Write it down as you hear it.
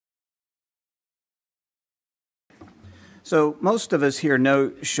So most of us here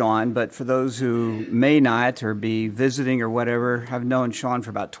know Sean, but for those who may not or be visiting or whatever, I've known Sean for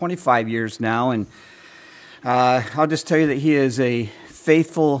about 25 years now, and I'll just tell you that he is a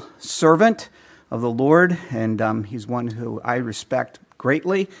faithful servant of the Lord, and he's one who I respect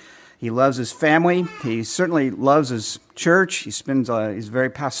greatly. He loves his family. He certainly loves his church. He's very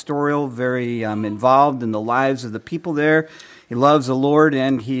pastoral, very involved in the lives of the people there. He loves the Lord,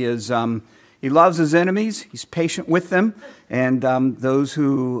 and he loves his enemies. He's patient with them, and those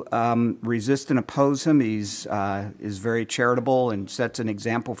who resist and oppose him, is very charitable and sets an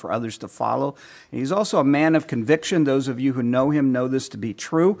example for others to follow. And he's also a man of conviction. Those of you who know him know this to be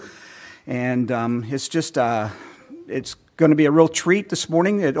true, and it's going to be a real treat this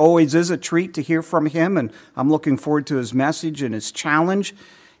morning. It always is a treat to hear from him, and I'm looking forward to his message and his challenge.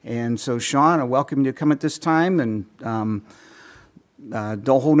 And so, Sean, I welcome you to come at this time, and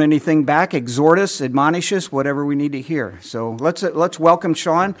don't hold anything back. Exhort us, admonish us, whatever we need to hear. So let's welcome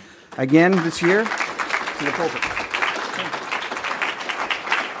Sean again this year to the pulpit.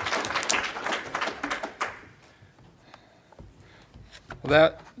 Well,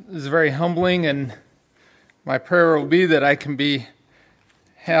 that is very humbling, and my prayer will be that I can be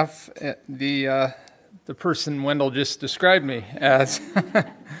half the person Wendell just described me as.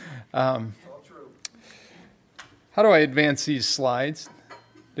 How do I advance these slides?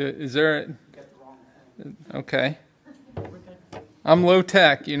 Is there? Okay. I'm low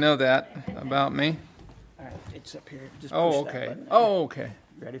tech. You know that about me. All right, it's up here. Just Oh, push okay. that button. Oh, okay.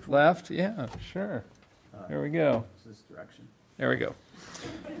 Ready for Left? Yeah, sure. There we go. this direction? There we go.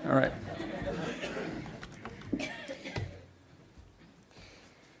 All right.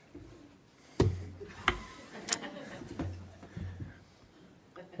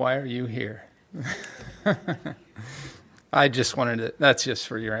 Why are you here? I just wanted to, that's just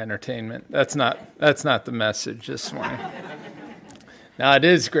for your entertainment. That's not the message this morning. Now, it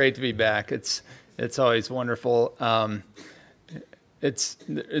is great to be back. It's always wonderful.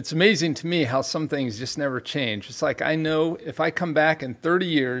 It's amazing to me how some things just never change. It's like I know if I come back in 30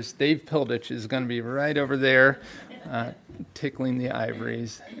 years, Dave Pildich is going to be right over there tickling the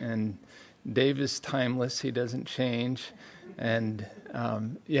ivories. And Dave is timeless. He doesn't change. And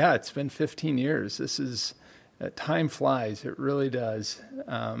it's been 15 years. Time flies. It really does.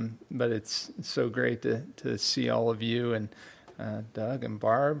 But it's so great to see all of you and Doug and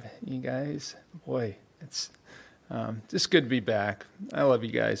Barb, you guys. Boy, it's just good to be back. I love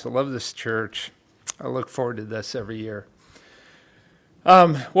you guys. I love this church. I look forward to this every year.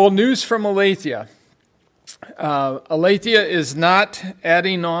 Well, news from Aletheia. Aletheia is not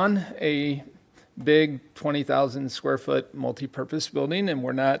adding on a big 20,000 square foot multi-purpose building, and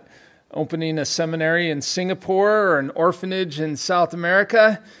we're not opening a seminary in Singapore or an orphanage in South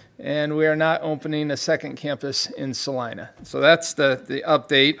America, and we are not opening a second campus in Salina. So that's the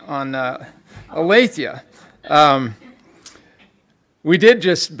update on Aletheia. We did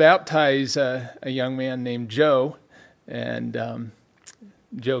just baptize a young man named Joe, and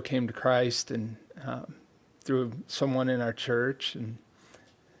Joe came to Christ and through someone in our church, and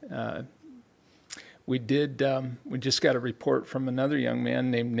we just got a report from another young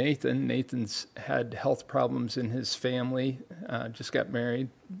man named Nathan. Nathan's had health problems in his family, just got married,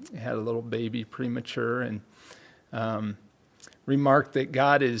 had a little baby premature, and remarked that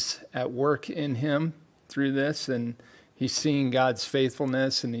God is at work in him through this, and he's seeing God's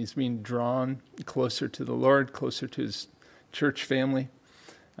faithfulness, and he's being drawn closer to the Lord, closer to his church family.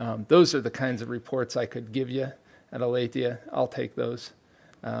 Those are the kinds of reports I could give you at Aletheia. I'll take those.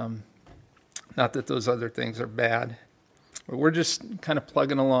 Not that those other things are bad. But we're just kind of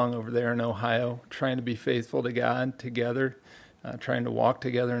plugging along over there in Ohio, trying to be faithful to God together, trying to walk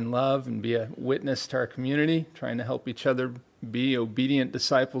together in love and be a witness to our community, trying to help each other be obedient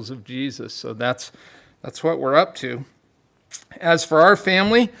disciples of Jesus. So that's what we're up to. As for our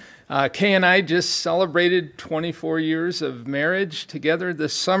family, Kay and I just celebrated 24 years of marriage together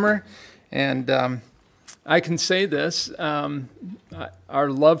this summer, and I can say this, our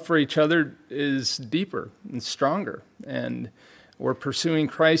love for each other is deeper and stronger, and we're pursuing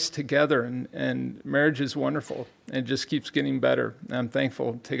Christ together, and marriage is wonderful. It just keeps getting better. I'm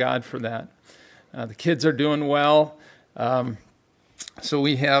thankful to God for that. The kids are doing well. So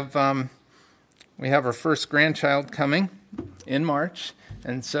we have our first grandchild coming in March.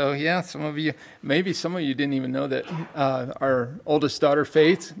 And so, maybe some of you didn't even know that our oldest daughter,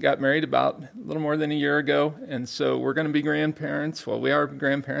 Faith, got married about a little more than a year ago. And so we're going to be grandparents. Well, we are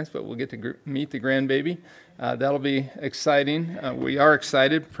grandparents, but we'll get to meet the grandbaby. That'll be exciting. We are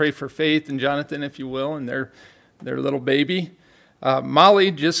excited. Pray for Faith and Jonathan, if you will, and their little baby. Molly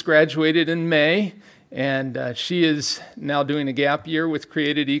just graduated in May, And she is now doing a gap year with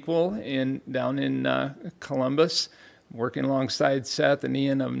Created Equal down in Columbus, working alongside Seth and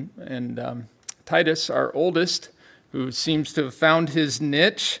Ian and Titus, our oldest, who seems to have found his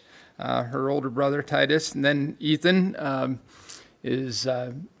niche, her older brother Titus. And then Ethan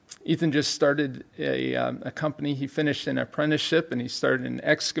Ethan just started a company. He finished an apprenticeship and he started an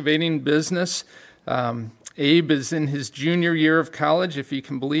excavating business. Abe is in his junior year of college, if you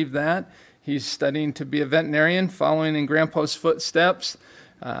can believe that. He's studying to be a veterinarian, following in Grandpa's footsteps.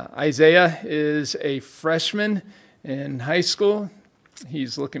 Isaiah is a freshman in high school.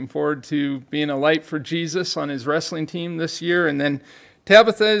 He's looking forward to being a light for Jesus on his wrestling team this year. And then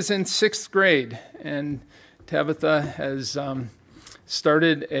Tabitha is in 6th grade, and Tabitha has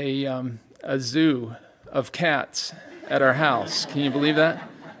started a zoo of cats at our house. Can you believe that?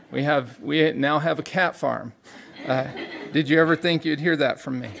 We now have a cat farm. Did you ever think you'd hear that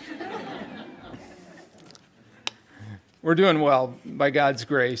from me? We're doing well by God's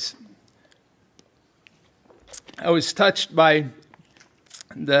grace. I was touched by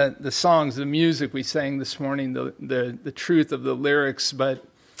the songs, the music we sang this morning, the truth of the lyrics, but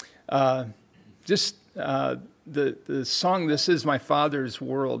just the song "This Is My Father's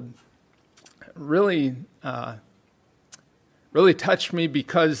World" really touched me,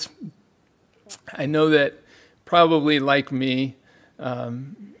 because I know that probably like me,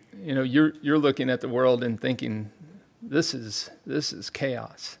 you're looking at the world and thinking, this is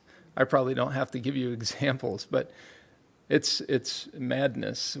chaos. I probably don't have to give you examples, but it's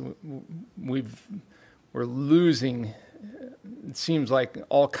madness. We're losing, it seems like,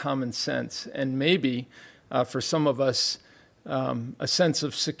 all common sense, and maybe for some of us a sense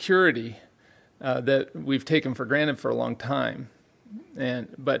of security that we've taken for granted for a long time.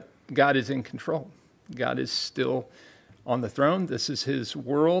 But God is in control. God is still on the throne. This is his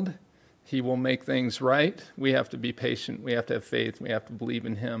world. He will make things right. We have to be patient. We have to have faith. We have to believe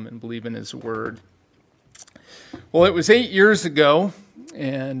in him and believe in his word. Well, it was 8 years ago,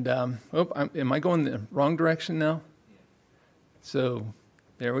 and am I going the wrong direction now? So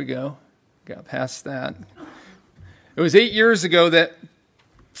there we go. Got past that. It was 8 years ago that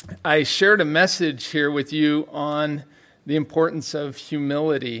I shared a message here with you on the importance of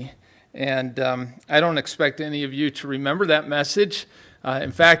humility. And I don't expect any of you to remember that message.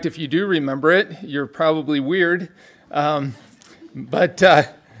 In fact, if you do remember it, you're probably weird. But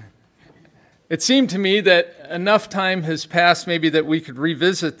it seemed to me that enough time has passed maybe that we could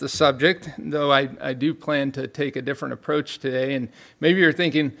revisit the subject, though I do plan to take a different approach today. And maybe you're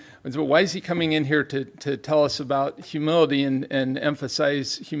thinking, well, why is he coming in here to tell us about humility and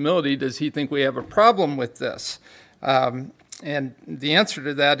emphasize humility? Does he think we have a problem with this? And the answer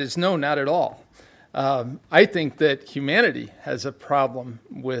to that is no, not at all. I think that humanity has a problem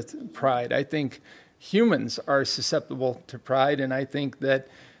with pride. I think humans are susceptible to pride, and I think that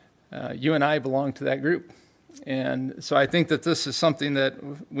you and I belong to that group. And so I think that this is something that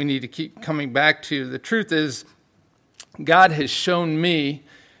we need to keep coming back to. The truth is, God has shown me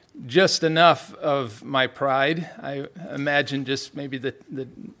just enough of my pride. I imagine just maybe the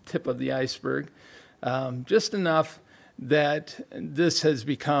tip of the iceberg. Just enough that this has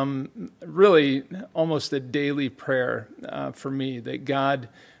become really almost a daily prayer for me, that God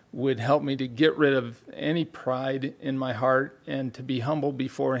would help me to get rid of any pride in my heart and to be humble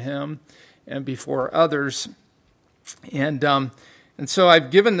before him and before others. And so I've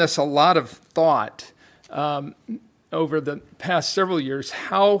given this a lot of thought over the past several years,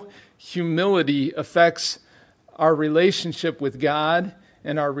 how humility affects our relationship with God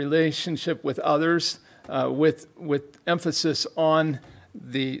and our relationship with others, with emphasis on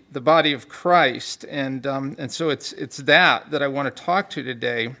the body of Christ. And so it's that I want to talk to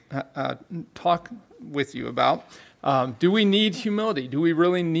today, talk with you about. Do we need humility? Do we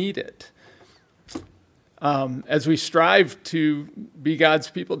really need it? As we strive to be God's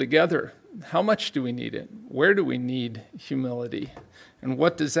people together, how much do we need it? Where do we need humility? And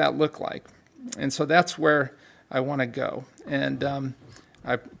what does that look like? And so that's where I want to go. And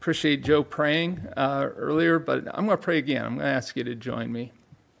I appreciate Joe praying earlier, but I'm going to pray again. I'm going to ask you to join me.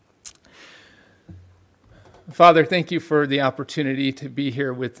 Father, thank you for the opportunity to be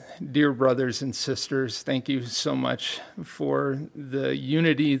here with dear brothers and sisters. Thank you so much for the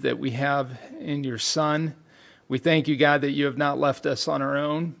unity that we have in your Son. We thank you, God, that you have not left us on our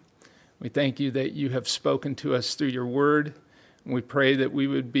own. We thank you that you have spoken to us through your word. We pray that we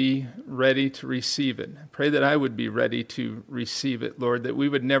would be ready to receive it. I pray that I would be ready to receive it, Lord, that we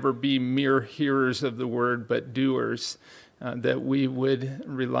would never be mere hearers of the word, but doers, that we would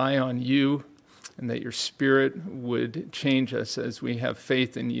rely on you, and that your Spirit would change us as we have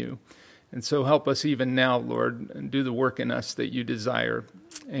faith in you. And so help us even now, Lord, and do the work in us that you desire.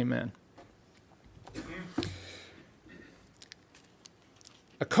 Amen.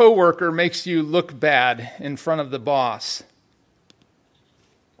 A coworker makes you look bad in front of the boss.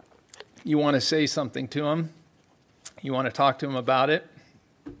 You want to say something to him. You want to talk to him about it.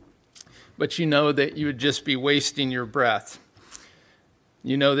 But you know that you would just be wasting your breath.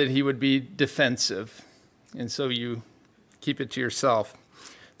 You know that he would be defensive. And so you keep it to yourself.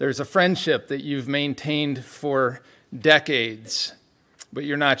 There's a friendship that you've maintained for decades, but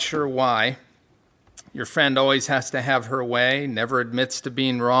you're not sure why. Your friend always has to have her way, never admits to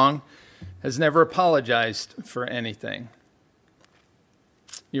being wrong, has never apologized for anything.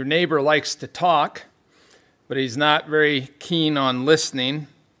 Your neighbor likes to talk, but he's not very keen on listening.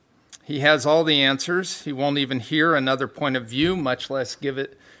 He has all the answers. He won't even hear another point of view, much less give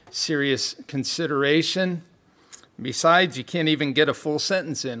it serious consideration. Besides, you can't even get a full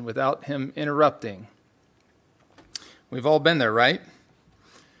sentence in without him interrupting. We've all been there, right?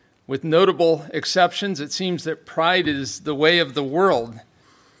 With notable exceptions, it seems that pride is the way of the world.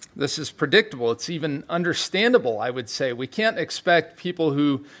 This is predictable. It's even understandable, I would say. We can't expect people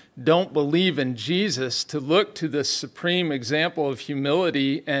who don't believe in Jesus to look to this supreme example of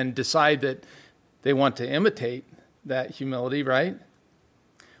humility and decide that they want to imitate that humility, right?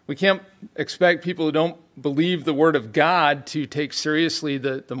 We can't expect people who don't believe the Word of God to take seriously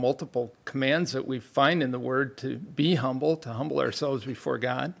the multiple commands that we find in the Word to be humble, to humble ourselves before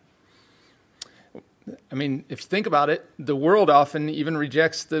God. I mean, if you think about it, the world often even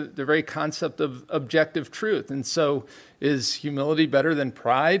rejects the very concept of objective truth. And so is humility better than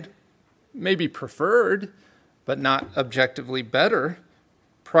pride? Maybe preferred, but not objectively better.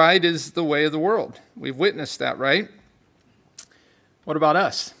 Pride is the way of the world. We've witnessed that, right? What about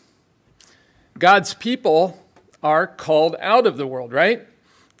us? God's people are called out of the world, right?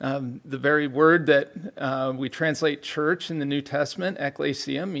 The very word that we translate church in the New Testament,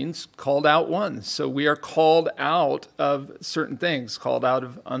 ekklesia, means called out ones. So we are called out of certain things, called out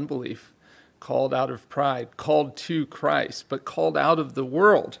of unbelief, called out of pride, called to Christ, but called out of the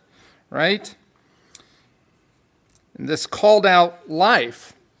world, right? And this called out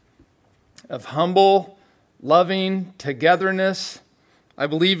life of humble, loving togetherness, I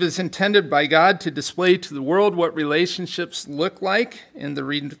believe, is intended by God to display to the world what relationships look like in the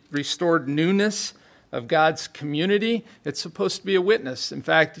restored newness of God's community. It's supposed to be a witness. In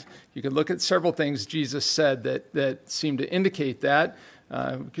fact, you could look at several things Jesus said that seem to indicate that.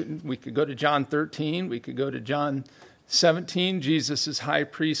 We could go to John 13. We could go to John 17, Jesus' high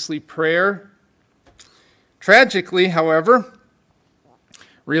priestly prayer. Tragically, however,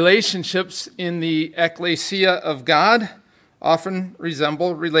 relationships in the ekklesia of God often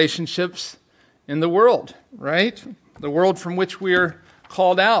resemble relationships in the world, right? The world from which we are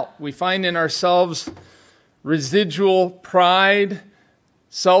called out. We find in ourselves residual pride,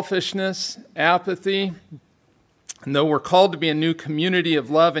 selfishness, apathy. And though we're called to be a new community of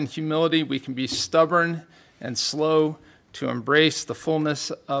love and humility, we can be stubborn and slow to embrace the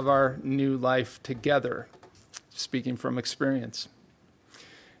fullness of our new life together, speaking from experience.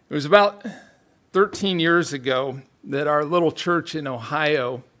 It was about 13 years ago that our little church in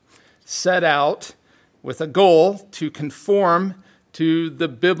Ohio set out with a goal to conform to the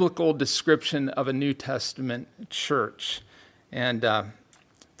biblical description of a New Testament church. And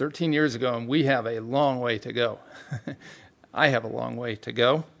 13 years ago, and we have a long way to go. I have a long way to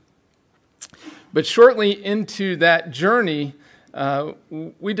go. But shortly into that journey,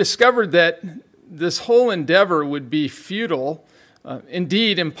 we discovered that this whole endeavor would be futile,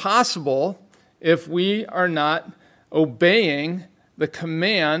 indeed impossible, if we are not obeying the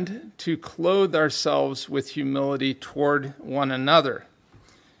command to clothe ourselves with humility toward one another.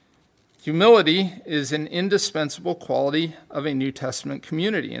 Humility is an indispensable quality of a New Testament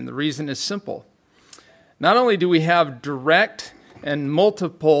community, and the reason is simple. Not only do we have direct and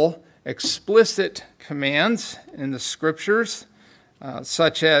multiple explicit commands in the Scriptures,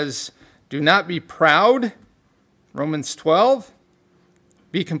 such as do not be proud, Romans 12,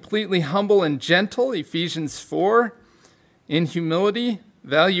 be completely humble and gentle, Ephesians 4, in humility,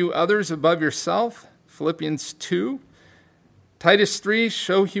 value others above yourself, Philippians 2. Titus 3,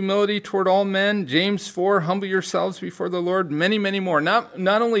 show humility toward all men. James 4, humble yourselves before the Lord. Many, many more. Not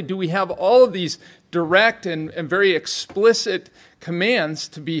only do we have all of these direct and very explicit commands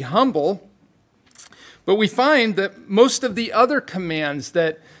to be humble, but we find that most of the other commands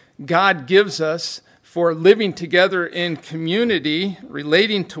that God gives us for living together in community,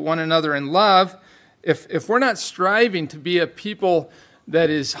 relating to one another in love, if we're not striving to be a people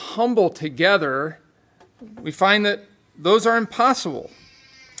that is humble together, we find that those are impossible.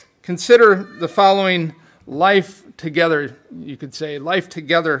 consider the following life together, you could say, life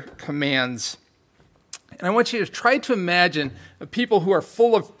together commands. And I want you to try to imagine people who are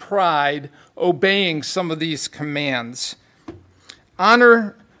full of pride obeying some of these commands.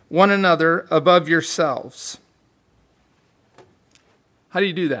 Honor one another above yourselves. How do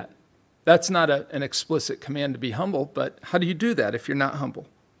you do that? That's not an explicit command to be humble, but how do you do that if you're not humble?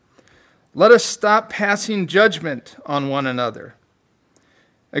 Let us stop passing judgment on one another.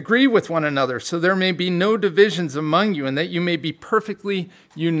 Agree with one another so there may be no divisions among you and that you may be perfectly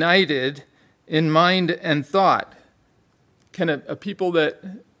united in mind and thought. Can a people that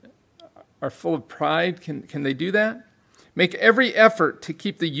are full of pride, can they do that? Make every effort to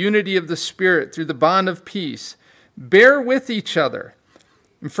keep the unity of the Spirit through the bond of peace. Bear with each other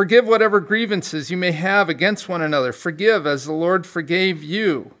and forgive whatever grievances you may have against one another. Forgive as the Lord forgave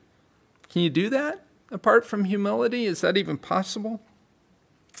you. Can you do that apart from humility? Is that even possible?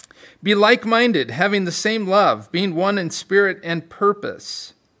 Be like-minded, having the same love, being one in spirit and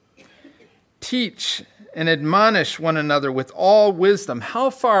purpose. Teach and admonish one another with all wisdom. How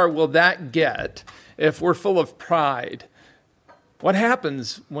far will that get if we're full of pride? What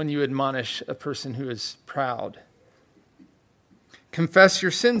happens when you admonish a person who is proud? Confess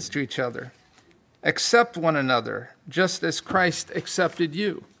your sins to each other. Accept one another, just as Christ accepted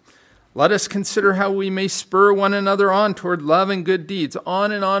you. Let us consider how we may spur one another on toward love and good deeds.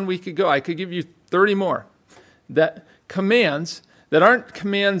 On and on we could go. I could give you 30 more. That commands that aren't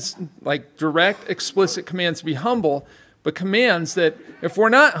commands like direct, explicit commands to be humble, but commands that if we're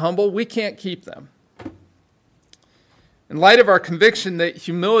not humble, we can't keep them. In light of our conviction that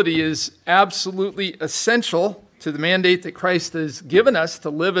humility is absolutely essential to the mandate that Christ has given us to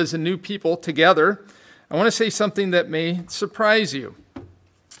live as a new people together, I want to say something that may surprise you.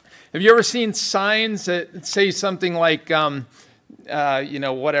 Have you ever seen signs that say something like,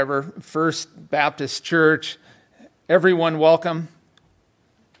 First Baptist Church, everyone welcome?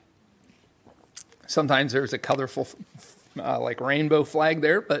 Sometimes there's a colorful, rainbow flag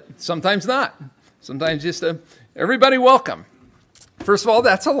there, but sometimes not. Sometimes just everybody welcome. First of all,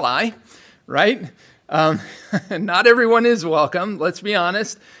 that's a lie, right? Not everyone is welcome, let's be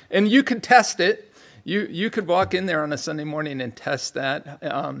honest. And you could test it. You could walk in there on a Sunday morning and test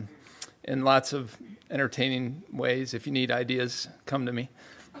that in lots of entertaining ways. If you need ideas, come to me.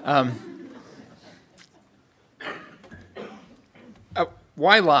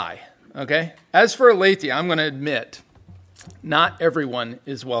 Why lie? Okay. As for Aletheia, I'm going to admit, not everyone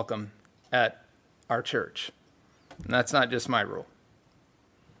is welcome at our church. And that's not just my rule.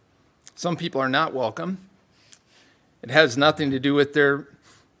 Some people are not welcome. It has nothing to do with their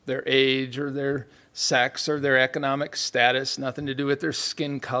age or their sex or their economic status, nothing to do with their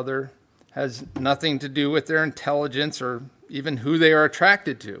skin color, has nothing to do with their intelligence or even who they are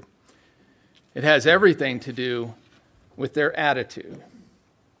attracted to. It has everything to do with their attitude.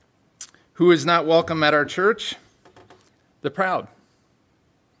 Who is not welcome at our church? The proud.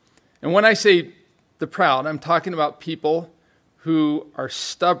 And when I say the proud, I'm talking about people who are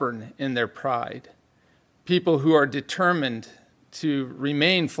stubborn in their pride, people who are determined to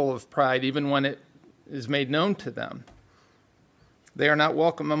remain full of pride even when it is made known to them. They are not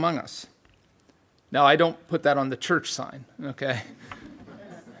welcome among us. Now, I don't put that on the church sign, okay?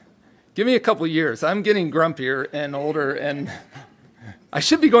 Give me a couple years. I'm getting grumpier and older, and I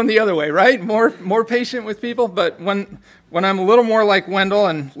should be going the other way, right? More patient with people. But when I'm a little more like Wendell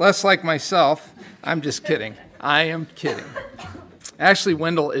and less like myself, I'm just kidding. I am kidding. Actually,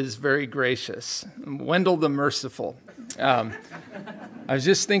 Wendell is very gracious. Wendell the merciful. I was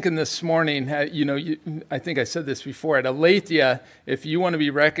just thinking this morning, I think I said this before, at Aletheia, if you want to be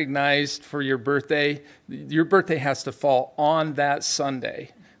recognized for your birthday has to fall on that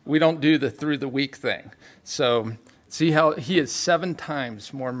Sunday. We don't do the through the week thing. So see how he is 7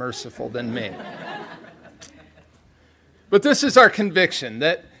 times more merciful than me. But this is our conviction,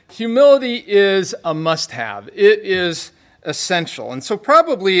 that humility is a must-have. It is essential. And so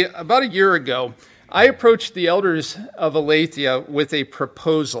probably about a year ago, I approached the elders of Aletheia with a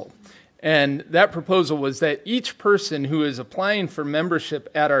proposal. And that proposal was that each person who is applying for membership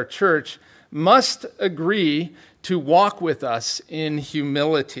at our church must agree to walk with us in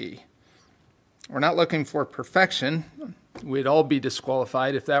humility. We're not looking for perfection. We'd all be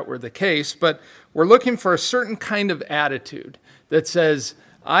disqualified if that were the case. But we're looking for a certain kind of attitude that says,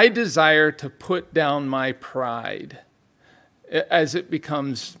 I desire to put down my pride as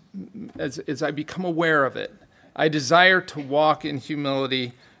I become aware of it. I desire to walk in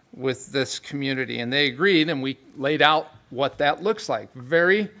humility with this community. And they agreed, and we laid out what that looks like.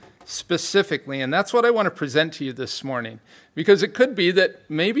 Very specifically. And that's what I want to present to you this morning, because it could be that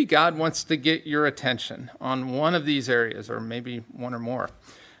maybe God wants to get your attention on one of these areas, or maybe one or more.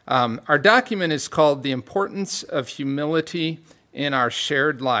 Our document is called The Importance of Humility in Our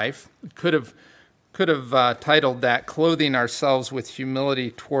Shared Life. Could have titled that Clothing Ourselves with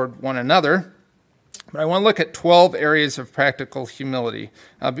Humility Toward One Another. But I want to look at 12 areas of practical humility.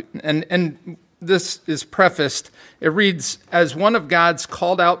 And this is prefaced. It reads, as one of God's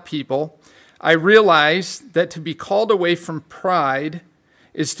called out people, I realize that to be called away from pride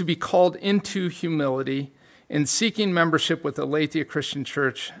is to be called into humility. In seeking membership with Aletheia Christian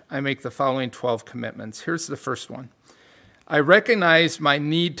Church, I make the following 12 commitments. Here's the first one. I recognize my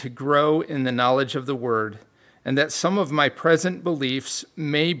need to grow in the knowledge of the Word, and that some of my present beliefs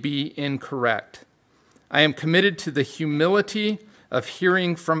may be incorrect. I am committed to the humility of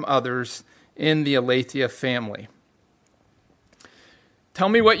hearing from others in the Aletheia family. Tell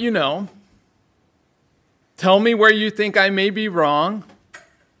me what you know. Tell me where you think I may be wrong.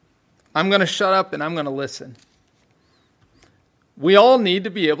 I'm going to shut up and I'm going to listen. We all need to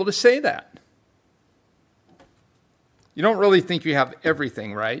be able to say that. You don't really think you have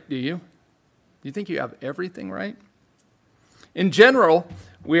everything right, do you? You think you have everything right? In general,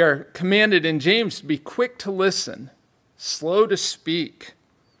 we are commanded in James to be quick to listen, slow to speak.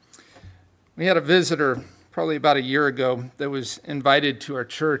 We had a visitor probably about a year ago that was invited to our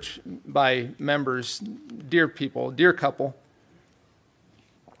church by members, dear people, dear couple.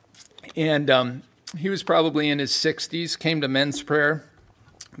 And he was probably in his 60s, came to men's prayer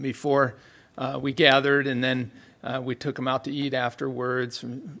before we gathered, and then we took him out to eat afterwards,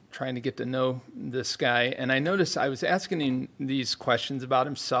 trying to get to know this guy. And I noticed I was asking him these questions about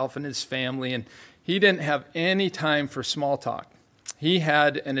himself and his family, and he didn't have any time for small talk. He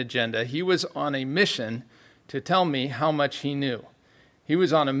had an agenda. He was on a mission to tell me how much he knew. He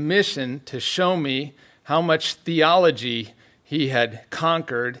was on a mission to show me how much theology he had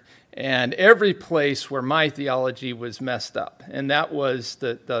conquered, and every place where my theology was messed up. And that was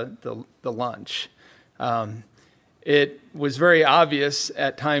the lunch. It was very obvious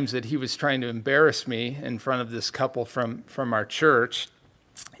at times that he was trying to embarrass me in front of this couple from our church.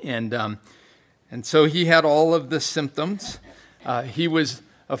 And so he had all of the symptoms. He was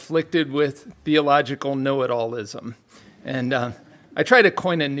afflicted with theological know-it-allism. And I try to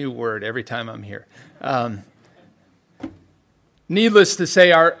coin a new word every time I'm here. Needless to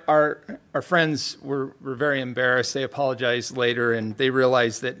say, our friends were very embarrassed. They apologized later, and they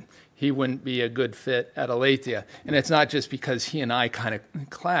realized that he wouldn't be a good fit at Aletheia. And it's not just because he and I kind of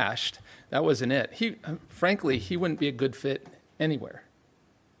clashed. That wasn't it. Frankly, he wouldn't be a good fit anywhere.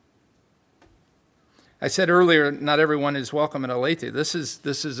 I said earlier, not everyone is welcome at Aletheia. This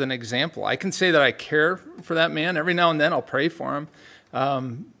is an example. I can say that I care for that man. Every now and then I'll pray for him.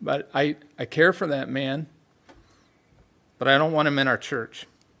 But I care for that man. But I don't want him in our church.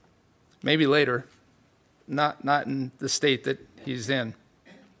 Maybe later. Not in the state that he's in.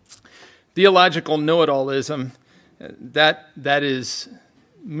 Theological know-it-allism, that is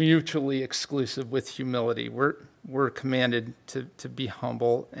mutually exclusive with humility. We're commanded to be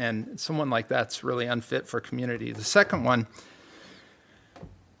humble, and someone like that's really unfit for community. The second one,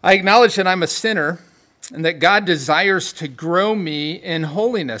 I acknowledge that I'm a sinner and that God desires to grow me in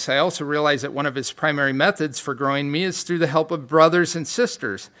holiness. I also realize that one of his primary methods for growing me is through the help of brothers and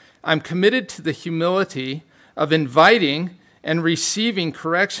sisters. I'm committed to the humility of inviting and receiving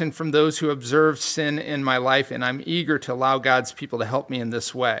correction from those who observe sin in my life, and I'm eager to allow God's people to help me in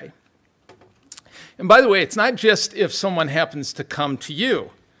this way. And by the way, it's not just if someone happens to come to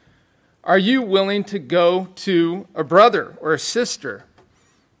you. Are you willing to go to a brother or a sister?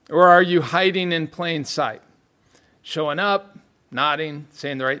 Or are you hiding in plain sight? Showing up, nodding,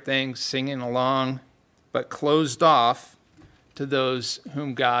 saying the right things, singing along, but closed off to those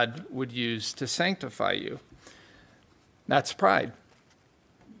whom God would use to sanctify you. That's pride.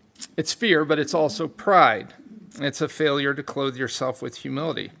 It's fear, but it's also pride. It's a failure to clothe yourself with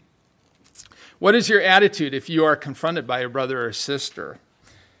humility. What is your attitude if you are confronted by a brother or a sister?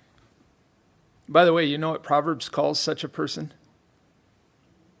 By the way, you know what Proverbs calls such a person?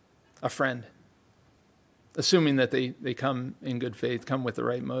 A friend. Assuming that they come in good faith, come with the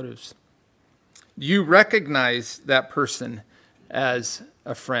right motives. You recognize that person as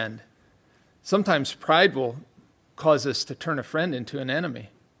a friend. Sometimes pride will cause us to turn a friend into an enemy.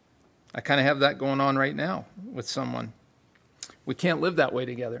 I kind of have that going on right now with someone. We can't live that way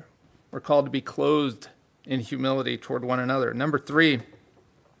together. We're called to be clothed in humility toward one another. Number 3,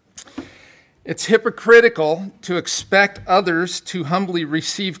 it's hypocritical to expect others to humbly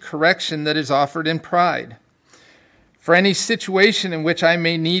receive correction that is offered in pride. For any situation in which I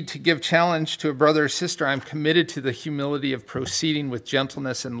may need to give challenge to a brother or sister, I'm committed to the humility of proceeding with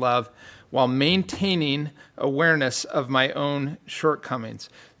gentleness and love while maintaining awareness of my own shortcomings.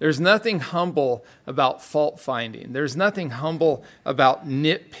 There's nothing humble about fault finding. There's nothing humble about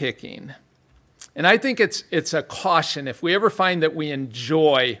nitpicking. And I think it's a caution if we ever find that we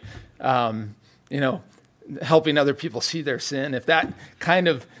enjoy, helping other people see their sin, if that kind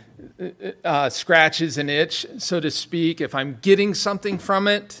of scratches an itch, so to speak, if I'm getting something from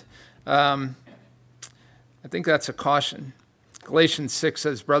it, I think that's a caution. Galatians 6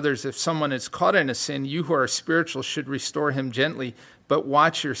 says, brothers, if someone is caught in a sin, you who are spiritual should restore him gently, but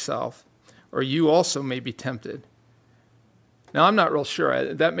watch yourself, or you also may be tempted. Now, I'm not real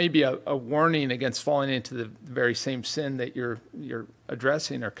sure. That may be a warning against falling into the very same sin that you're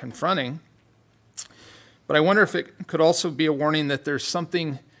addressing or confronting. But I wonder if it could also be a warning that there's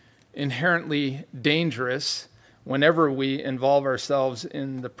something inherently dangerous whenever we involve ourselves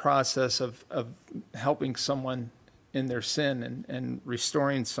in the process of helping someone in their sin and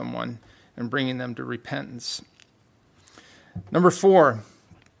restoring someone and bringing them to repentance. Number 4,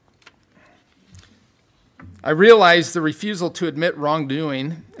 I realize the refusal to admit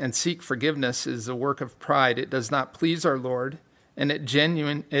wrongdoing and seek forgiveness is a work of pride. It does not please our Lord, and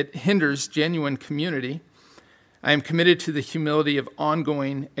it hinders genuine community. I am committed to the humility of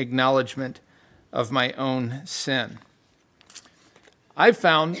ongoing acknowledgement of my own sin. I've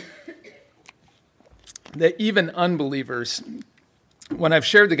found that even unbelievers, when I've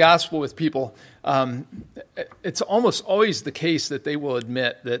shared the gospel with people, it's almost always the case that they will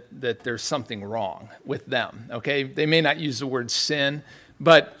admit that there's something wrong with them, okay? They may not use the word sin,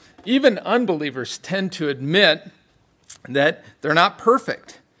 but even unbelievers tend to admit that they're not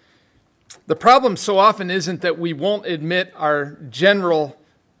perfect. The problem so often isn't that we won't admit our general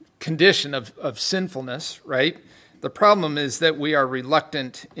condition of sinfulness, right? The problem is that we are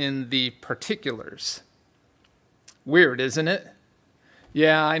reluctant in the particulars. Weird, isn't it?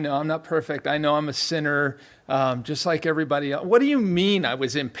 Yeah, I know I'm not perfect. I know I'm a sinner, just like everybody else. What do you mean I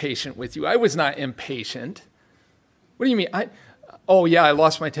was impatient with you? I was not impatient. What do you mean? I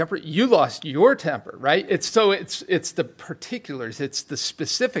lost my temper. You lost your temper, right? It's the particulars. It's the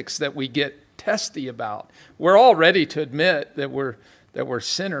specifics that we get testy about. We're all ready to admit that we're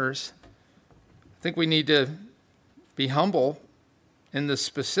sinners. I think we need to be humble in the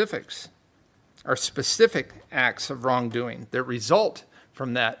specifics. Are specific acts of wrongdoing that result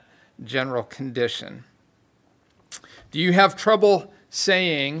from that general condition. Do you have trouble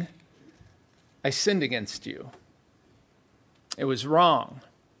saying, I sinned against you? It was wrong.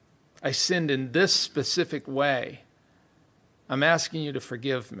 I sinned in this specific way. I'm asking you to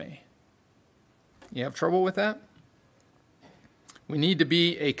forgive me. You have trouble with that? We need to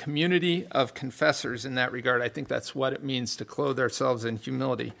be a community of confessors in that regard. I think that's what it means to clothe ourselves in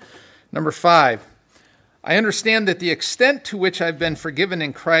humility. Number 5, I understand that the extent to which I've been forgiven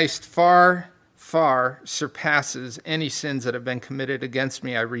in Christ far, far surpasses any sins that have been committed against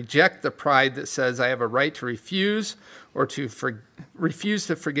me. I reject the pride that says I have a right to refuse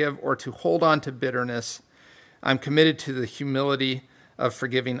to forgive or to hold on to bitterness. I'm committed to the humility of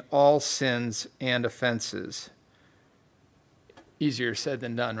forgiving all sins and offenses. Easier said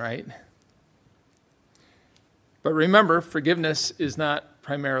than done, right? But remember, forgiveness is not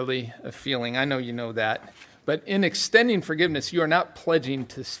primarily a feeling. I know you know that. But in extending forgiveness, you are not pledging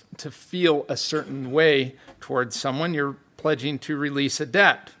to feel a certain way towards someone. You're pledging to release a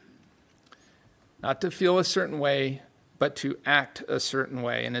debt. Not to feel a certain way, but to act a certain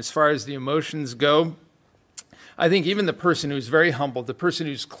way. And as far as the emotions go, I think even the person who's very humble, the person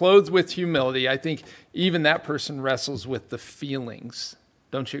who's clothed with humility, I think even that person wrestles with the feelings.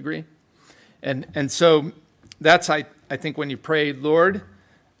 Don't you agree? And so that's, I think, when you pray, Lord,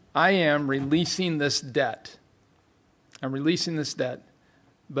 I am releasing this debt. I'm releasing this debt,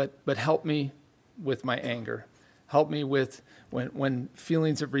 but help me with my anger. Help me with when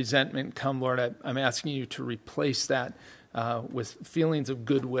feelings of resentment come, Lord, I'm asking you to replace that with feelings of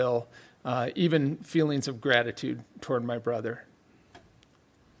goodwill, even feelings of gratitude toward my brother.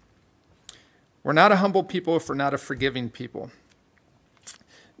 We're not a humble people if we're not a forgiving people.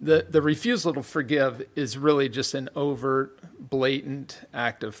 The refusal to forgive is really just an overt, blatant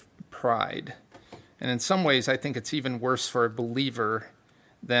act of pride. And in some ways, I think it's even worse for a believer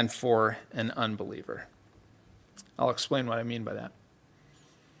than for an unbeliever. I'll explain what I mean by that.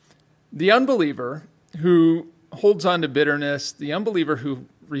 The unbeliever who holds on to bitterness, the unbeliever who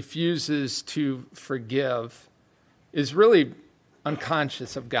refuses to forgive, is really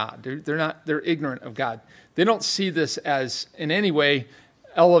unconscious of God. They're ignorant of God. They don't see this as in any way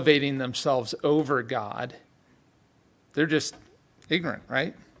elevating themselves over God. They're just ignorant,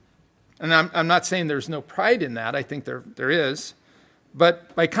 right? And I'm not saying there's no pride in that. I think there is.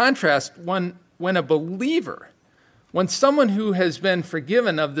 But by contrast, when a believer, when someone who has been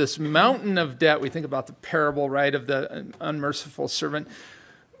forgiven of this mountain of debt, we think about the parable, right, of the unmerciful servant.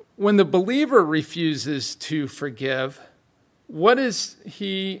 When the believer refuses to forgive, what is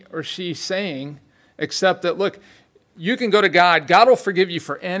he or she saying except that, look, you can go to God. God will forgive you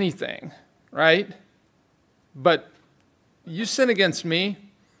for anything, right? But you sin against me,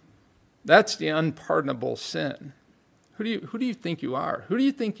 that's the unpardonable sin. Who do you think you are? Who do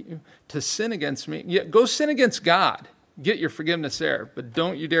you think to sin against me? Yeah, go sin against God. Get your forgiveness there. But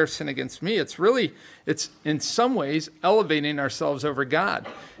don't you dare sin against me. It's in some ways elevating ourselves over God.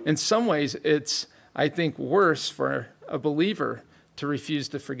 In some ways, it's, I think, worse for a believer to refuse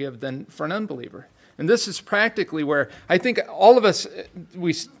to forgive than for an unbeliever. And this is practically where I think all of us,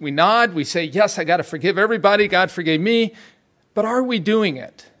 we nod, we say, yes, I got to forgive everybody. God forgave me. But are we doing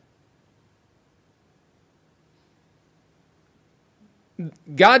it?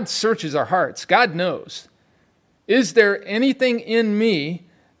 God searches our hearts. God knows. Is there anything in me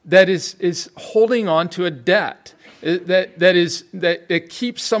that is holding on to a debt? That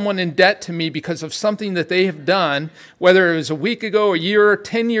keeps someone in debt to me because of something that they have done, whether it was a week ago, a year, or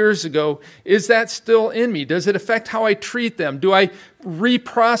 10 years ago? Is that still in me? Does it affect how I treat them? Do I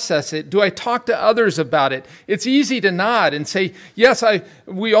reprocess it? Do I talk to others about it? It's easy to nod and say, yes,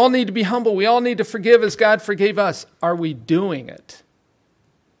 we all need to be humble. We all need to forgive as God forgave us. Are we doing it?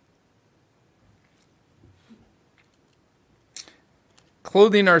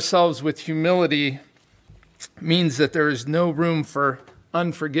 Clothing ourselves with humility means that there is no room for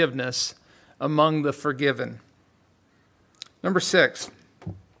unforgiveness among the forgiven. Number 6,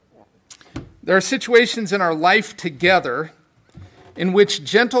 there are situations in our life together in which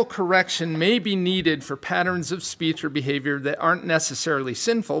gentle correction may be needed for patterns of speech or behavior that aren't necessarily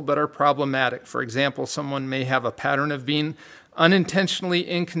sinful but are problematic. For example, someone may have a pattern of being unintentionally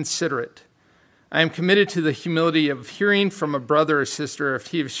inconsiderate. I am committed to the humility of hearing from a brother or sister if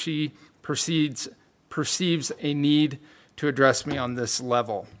he or she perceives a need to address me on this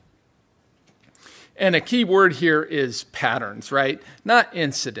level. And a key word here is patterns, right? Not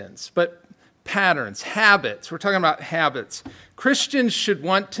incidents, but patterns, habits. We're talking about habits. Christians should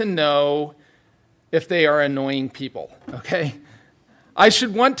want to know if they are annoying people, okay? I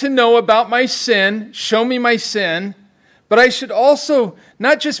should want to know about my sin, show me my sin, but I should also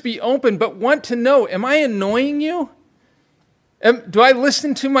not just be open, but want to know, am I annoying you? Do I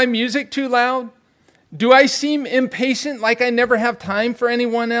listen to my music too loud? Do I seem impatient, like I never have time for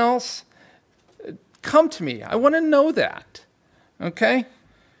anyone else? Come to me. I want to know that, okay?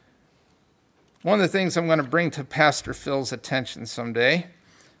 One of the things I'm going to bring to Pastor Phil's attention someday,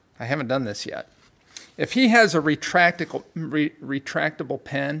 I haven't done this yet. If he has a retractable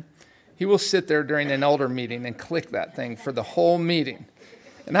pen, he will sit there during an elder meeting and click that thing for the whole meeting.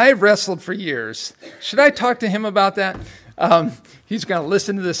 And I have wrestled for years. Should I talk to him about that? He's going to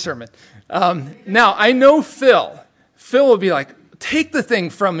listen to this sermon. Now, I know Phil. Phil will be like, take the thing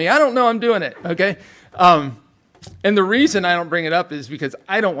from me. I don't know I'm doing it, okay? And the reason I don't bring it up is because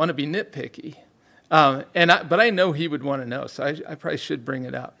I don't want to be nitpicky. But I know he would want to know, so I probably should bring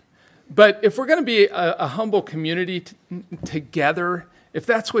it up. But if we're going to be a humble community together, if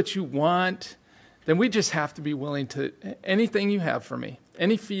that's what you want, then we just have to be willing to, anything you have for me,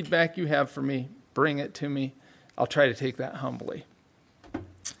 any feedback you have for me, bring it to me. I'll try to take that humbly.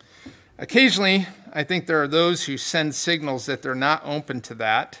 Occasionally, I think there are those who send signals that they're not open to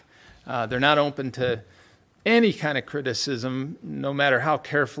that. They're not open to any kind of criticism, no matter how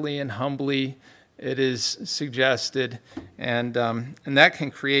carefully and humbly it is suggested. And that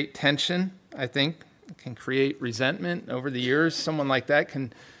can create tension, I think. It can create resentment over the years. Someone like that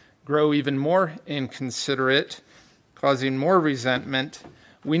can grow even more inconsiderate, causing more resentment.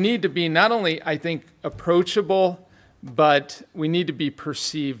 We need to be not only, I think, approachable, but we need to be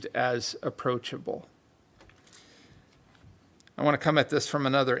perceived as approachable. I want to come at this from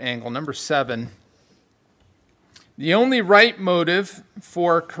another angle. Number 7, the only right motive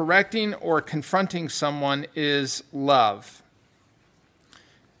for correcting or confronting someone is love.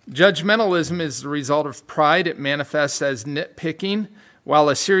 Judgmentalism is the result of pride. It manifests as nitpicking. While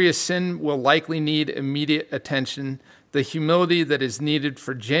a serious sin will likely need immediate attention, the humility that is needed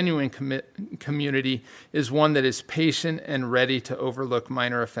for genuine community is one that is patient and ready to overlook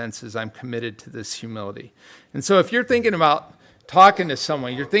minor offenses. I'm committed to this humility. And so if you're thinking about talking to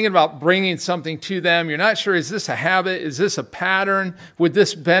someone. You're thinking about bringing something to them. You're not sure, is this a habit? Is this a pattern? Would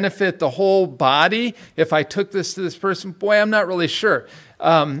this benefit the whole body if I took this to this person? Boy, I'm not really sure.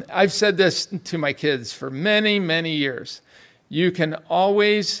 I've said this to my kids for many, many years. You can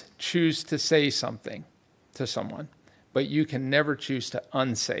always choose to say something to someone, but you can never choose to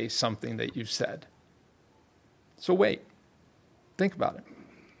unsay something that you've said. So wait. Think about it.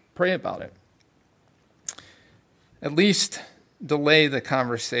 Pray about it. At least delay the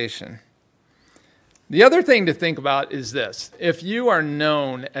conversation. The other thing to think about is this. If you are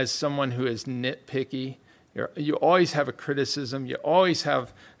known as someone who is nitpicky, you always have a criticism, you always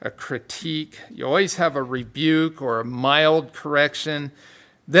have a critique, you always have a rebuke or a mild correction,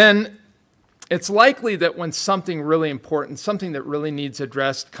 then it's likely that when something really important, something that really needs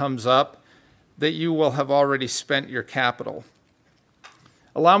addressed comes up, that you will have already spent your capital.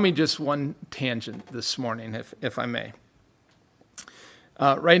 Allow me just one tangent this morning, if I may.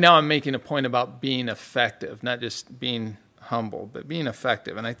 Right now I'm making a point about being effective, not just being humble, but being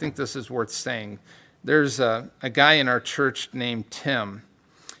effective. And I think this is worth saying. There's a guy in our church named Tim.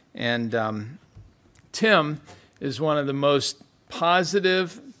 And Tim is one of the most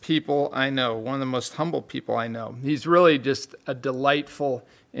positive people I know, one of the most humble people I know. He's really just a delightful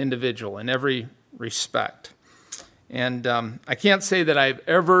individual in every respect. And I can't say that I've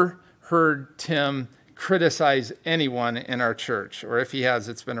ever heard Tim criticize anyone in our church, or if he has,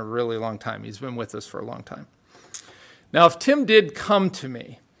 it's been a really long time. He's been with us for a long time. Now, if Tim did come to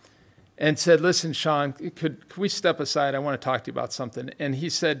me and said, listen, Sean, could we step aside? I want to talk to you about something. And he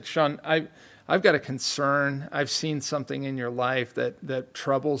said, Sean, I've got a concern. I've seen something in your life that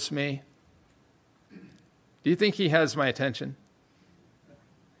troubles me. Do you think he has my attention?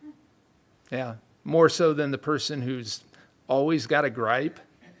 Yeah, more so than the person who's always got a gripe.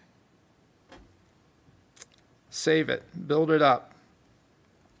 Save it. Build it up.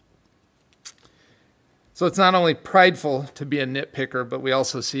 So it's not only prideful to be a nitpicker, but we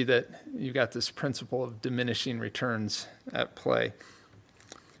also see that you've got this principle of diminishing returns at play.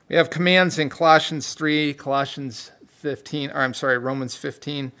 We have commands in Colossians 3, Romans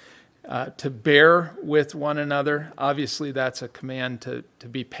 15, to bear with one another. Obviously, that's a command to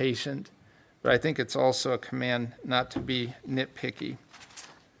be patient, but I think it's also a command not to be nitpicky.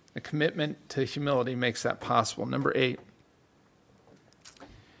 A commitment to humility makes that possible. Number 8.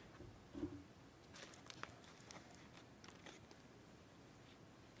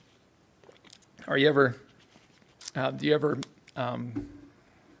 Do you ever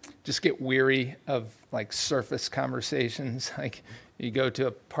just get weary of like surface conversations? Like you go to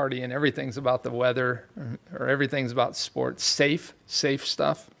a party and everything's about the weather or everything's about sports, safe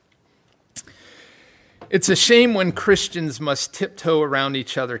stuff. It's a shame when Christians must tiptoe around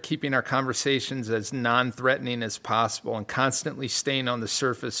each other, keeping our conversations as non-threatening as possible and constantly staying on the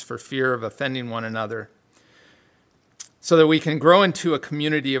surface for fear of offending one another. So that we can grow into a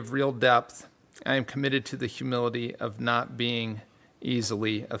community of real depth, I am committed to the humility of not being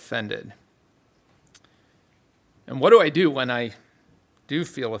easily offended. And what do I do when I do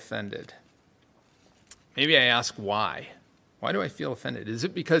feel offended? Maybe I ask why. Why do I feel offended? Is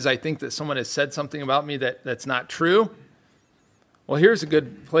it because I think that someone has said something about me that's not true? Well, here's a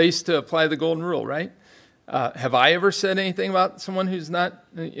good place to apply the golden rule, right? Have I ever said anything about someone who's not,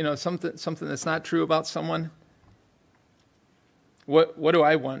 something that's not true about someone? What do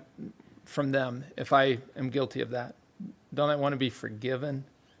I want from them if I am guilty of that? Don't I want to be forgiven?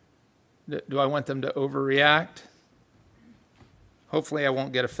 Do I want them to overreact? Hopefully I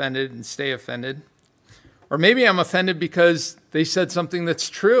won't get offended and stay offended. Or maybe I'm offended because they said something that's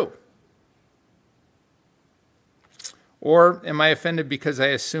true. Or am I offended because I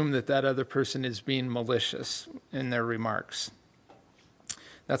assume that other person is being malicious in their remarks?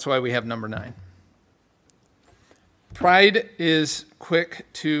 That's why we have number 9. Pride is quick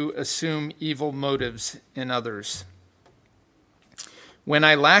to assume evil motives in others. When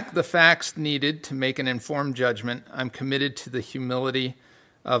I lack the facts needed to make an informed judgment, I'm committed to the humility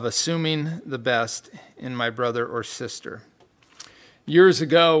of assuming the best in my brother or sister. Years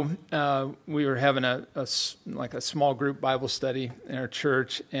ago, we were having a small group Bible study in our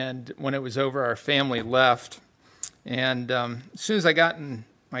church, and when it was over, our family left. And as soon as I got in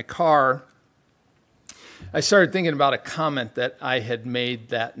my car, I started thinking about a comment that I had made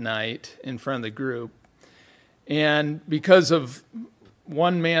that night in front of the group. And because of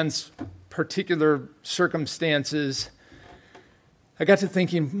one man's particular circumstances, I got to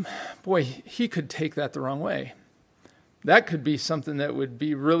thinking, boy, he could take that the wrong way. That could be something that would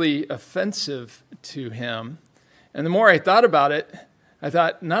be really offensive to him. And the more I thought about it, I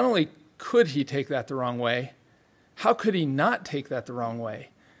thought, not only could he take that the wrong way, how could he not take that the wrong way?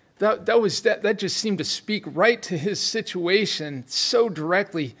 That just seemed to speak right to his situation so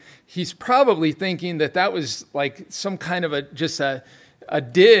directly. He's probably thinking that was like some kind of a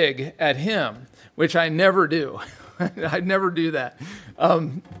dig at him, which I never do. I never do that.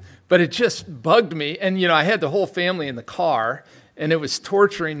 But it just bugged me. And, I had the whole family in the car, and it was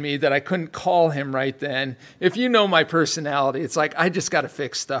torturing me that I couldn't call him right then. If you know my personality, it's like, I just got to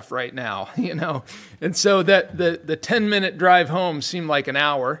fix stuff right now, And so that the 10-minute drive home seemed like an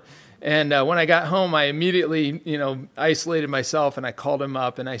hour. And when I got home, I immediately, isolated myself, and I called him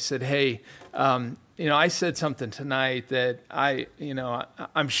up and I said, hey, I said something tonight that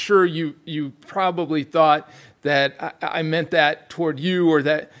I'm sure you probably thought that I meant that toward you, or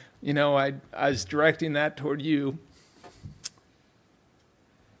that, I was directing that toward you.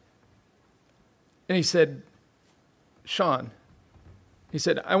 And he said, Sean, he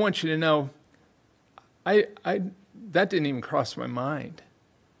said, I want you to know, that didn't even cross my mind.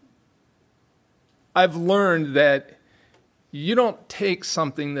 I've learned that you don't take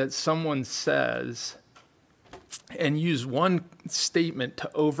something that someone says and use one statement to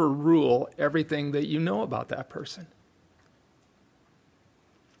overrule everything that you know about that person.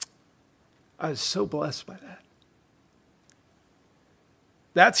 I was so blessed by that.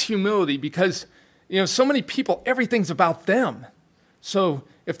 That's humility, because so many people, everything's about them. So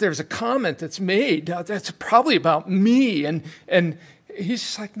if there's a comment that's made, that's probably about me. And he's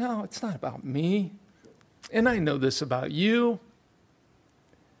just like, no, it's not about me. And I know this about you.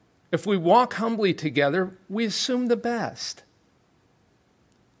 If we walk humbly together, we assume the best.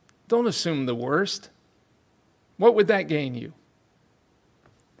 Don't assume the worst. What would that gain you?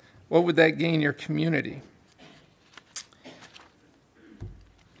 What would that gain your community?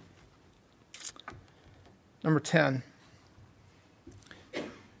 Number 10.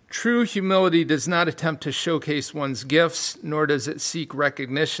 True humility does not attempt to showcase one's gifts, nor does it seek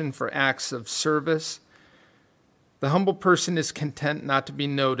recognition for acts of service. The humble person is content not to be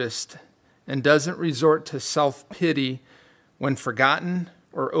noticed and doesn't resort to self-pity when forgotten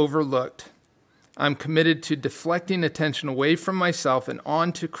or overlooked. I'm committed to deflecting attention away from myself and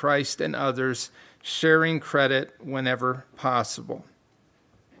on to Christ and others, sharing credit whenever possible.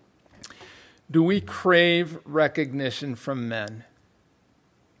 Do we crave recognition from men?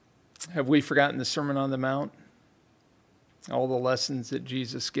 Have we forgotten the Sermon on the Mount? All the lessons that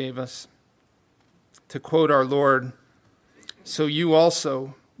Jesus gave us? To quote our Lord, so you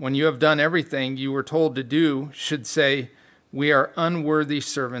also, when you have done everything you were told to do, should say, we are unworthy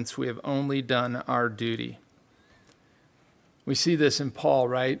servants, we have only done our duty. We see this in Paul,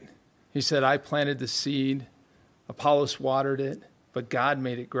 right? He said, I planted the seed, Apollos watered it, but God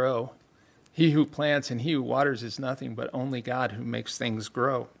made it grow. He who plants and he who waters is nothing, but only God who makes things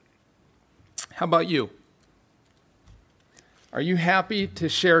grow. How about you? Are you happy to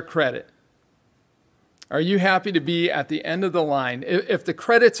share credit? Are you happy to be at the end of the line? If the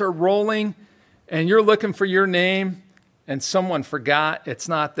credits are rolling and you're looking for your name and someone forgot, it's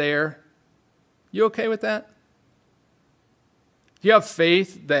not there, you okay with that? Do you have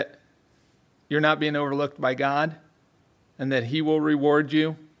faith that you're not being overlooked by God and that He will reward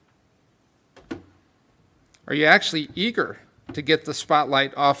you? Are you actually eager to get the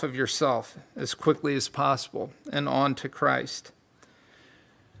spotlight off of yourself as quickly as possible and on to Christ?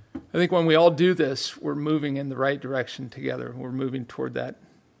 I think when we all do this, we're moving in the right direction together. We're moving toward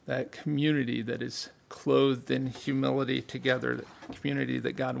that community that is clothed in humility together, the community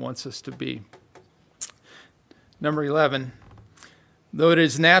that God wants us to be. Number 11, though it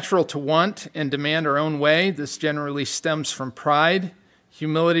is natural to want and demand our own way, this generally stems from pride.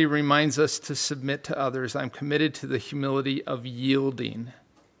 Humility reminds us to submit to others. I'm committed to the humility of yielding.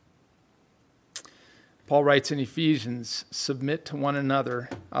 Paul writes in Ephesians, submit to one another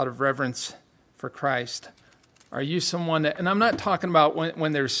out of reverence for Christ. Are you someone that, and I'm not talking about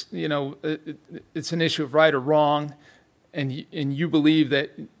when there's, it's an issue of right or wrong, and you believe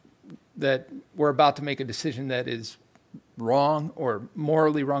that we're about to make a decision that is wrong or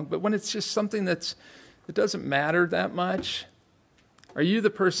morally wrong, but when it's just something that doesn't matter that much, are you the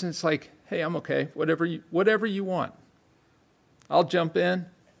person that's like, hey, I'm okay, whatever you want. I'll jump in.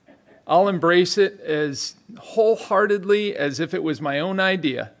 I'll embrace it as wholeheartedly as if it was my own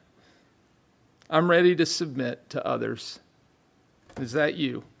idea. I'm ready to submit to others. Is that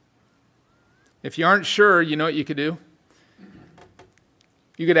you? If you aren't sure, you know what you could do?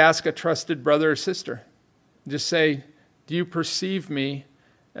 You could ask a trusted brother or sister. Just say, do you perceive me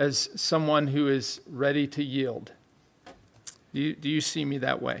as someone who is ready to yield? Do you see me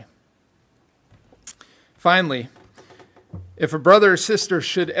that way? Finally, If a brother or sister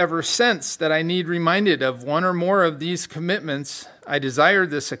should ever sense that I need reminded of one or more of these commitments, I desire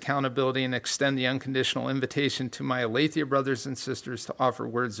this accountability and extend the unconditional invitation to my Aletheia brothers and sisters to offer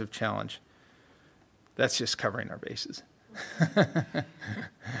words of challenge. That's just covering our bases.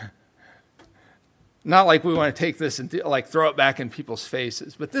 Not like we want to take this and throw it back in people's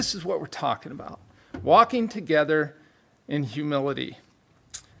faces, but this is what we're talking about. Walking together in humility.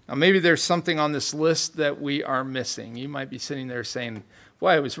 Now, maybe there's something on this list that we are missing. You might be sitting there saying,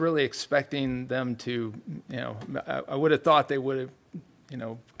 boy, I was really expecting them to, I would have thought they would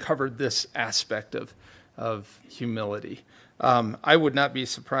have, covered this aspect of humility. I would not be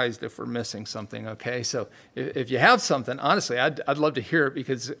surprised if we're missing something, okay? So if you have something, honestly, I'd love to hear it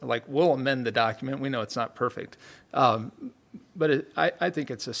because, we'll amend the document. We know it's not perfect. But I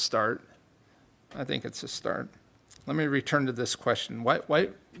think it's a start. I think it's a start. Let me return to this question.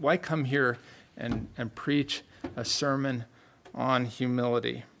 Why come here and preach a sermon on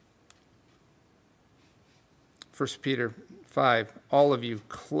humility? 1 Peter 5, all of you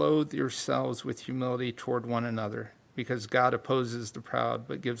clothe yourselves with humility toward one another, because God opposes the proud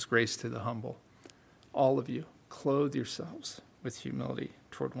but gives grace to the humble. All of you clothe yourselves with humility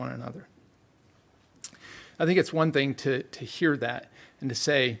toward one another. I think it's one thing to hear that and to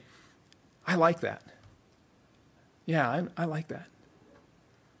say, I like that. Yeah, I like that.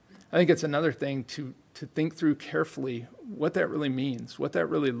 I think it's another thing to think through carefully what that really means, what that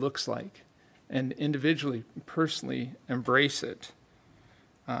really looks like, and individually, personally embrace it.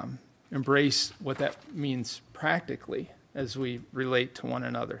 Embrace what that means practically as we relate to one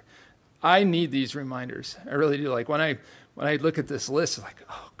another. I need these reminders. I really do. Like when I look at this list, it's like,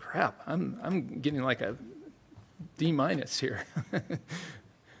 oh crap, I'm getting like a D- here.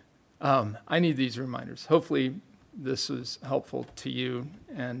 I need these reminders. Hopefully this was helpful to you.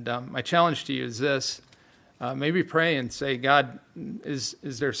 And my challenge to you is this. Maybe pray and say, God, is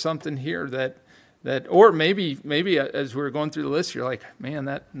there something here that or maybe as we're going through the list, you're like, man,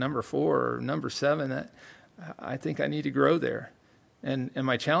 that number 4 or number 7, that I think I need to grow there. And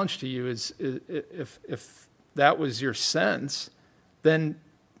my challenge to you is if that was your sense, then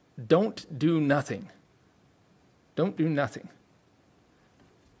don't do nothing. Don't do nothing.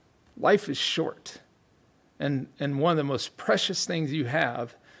 Life is short. And one of the most precious things you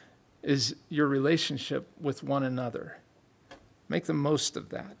have is your relationship with one another. Make the most of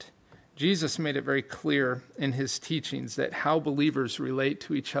that. Jesus made it very clear in his teachings that how believers relate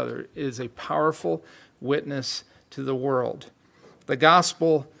to each other is a powerful witness to the world. The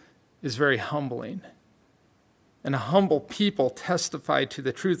gospel is very humbling. And a humble people testify to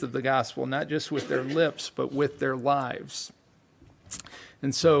the truth of the gospel, not just with their lips, but with their lives.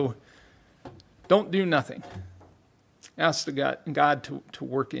 And so, don't do nothing. Ask God to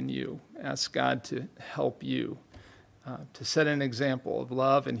work in you. Ask God to help you, to set an example of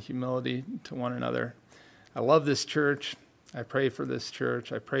love and humility to one another. I love this church. I pray for this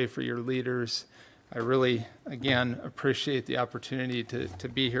church. I pray for your leaders. I really, again, appreciate the opportunity to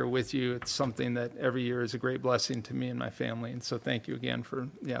be here with you. It's something that every year is a great blessing to me and my family. And so thank you again for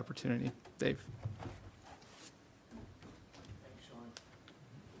the opportunity. Dave.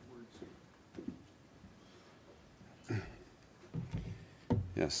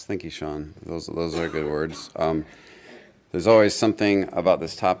 Yes, thank you, Sean. Those are good words. There's always something about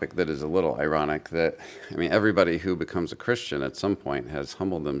this topic that is a little ironic that, everybody who becomes a Christian at some point has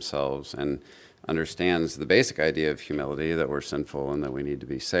humbled themselves and understands the basic idea of humility, that we're sinful and that we need to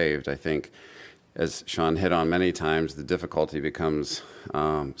be saved. I think, as Sean hit on many times, the difficulty becomes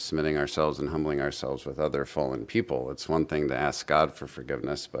submitting ourselves and humbling ourselves with other fallen people. It's one thing to ask God for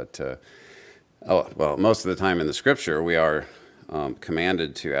forgiveness, but most of the time in the Scripture, we are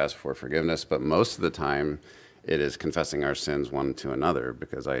commanded to ask for forgiveness, but most of the time it is confessing our sins one to another,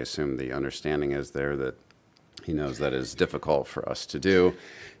 because I assume the understanding is there that he knows that is difficult for us to do.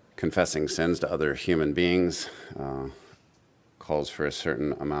 Confessing sins to other human beings calls for a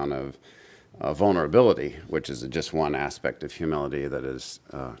certain amount of vulnerability, which is just one aspect of humility that is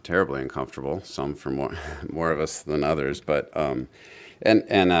terribly uncomfortable, some for more of us than others, but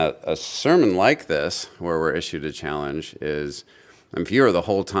and a sermon like this, where we're issued a challenge, is if you're the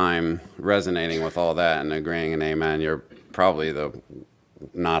whole time resonating with all that and agreeing and amen, you're probably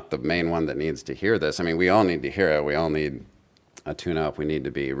not the main one that needs to hear this. We all need to hear it. We all need a tune-up. We need to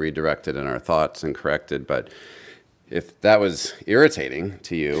be redirected in our thoughts and corrected. But if that was irritating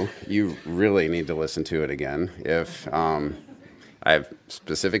to you, you really need to listen to it again. If I have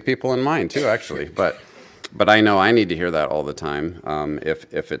specific people in mind too, actually, but I know I need to hear that all the time.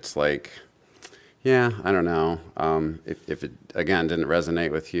 If it's like, yeah, I don't know. If it, again, didn't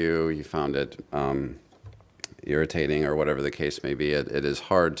resonate with you, you found it irritating or whatever the case may be, it is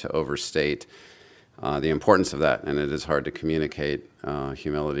hard to overstate the importance of that, and it is hard to communicate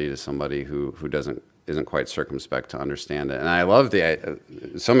humility to somebody who isn't quite circumspect to understand it. And I love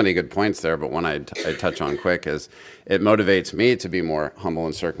so many good points there, but one I touch on quick is it motivates me to be more humble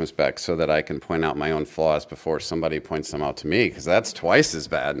and circumspect so that I can point out my own flaws before somebody points them out to me, because that's twice as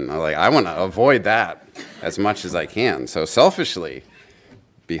bad. And I want to avoid that as much as I can. So selfishly,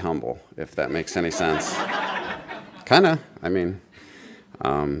 be humble, if that makes any sense. Kind of, I mean.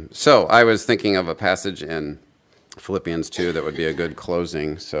 So I was thinking of a passage in Philippians 2 that would be a good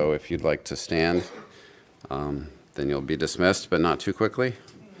closing. So if you'd like to stand, then you'll be dismissed, but not too quickly.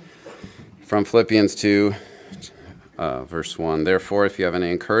 From Philippians 2, verse 1, "Therefore, if you have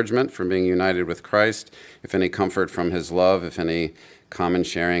any encouragement from being united with Christ, if any comfort from his love, if any common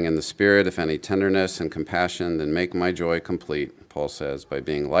sharing in the Spirit, if any tenderness and compassion, then make my joy complete," Paul says, "by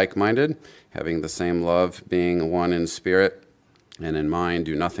being like-minded, having the same love, being one in spirit and in mind,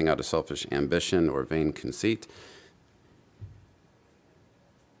 do nothing out of selfish ambition or vain conceit.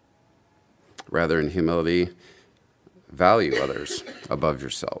 Rather, in humility, value others above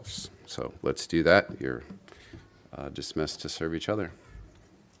yourselves." So let's do that. You're dismissed to serve each other.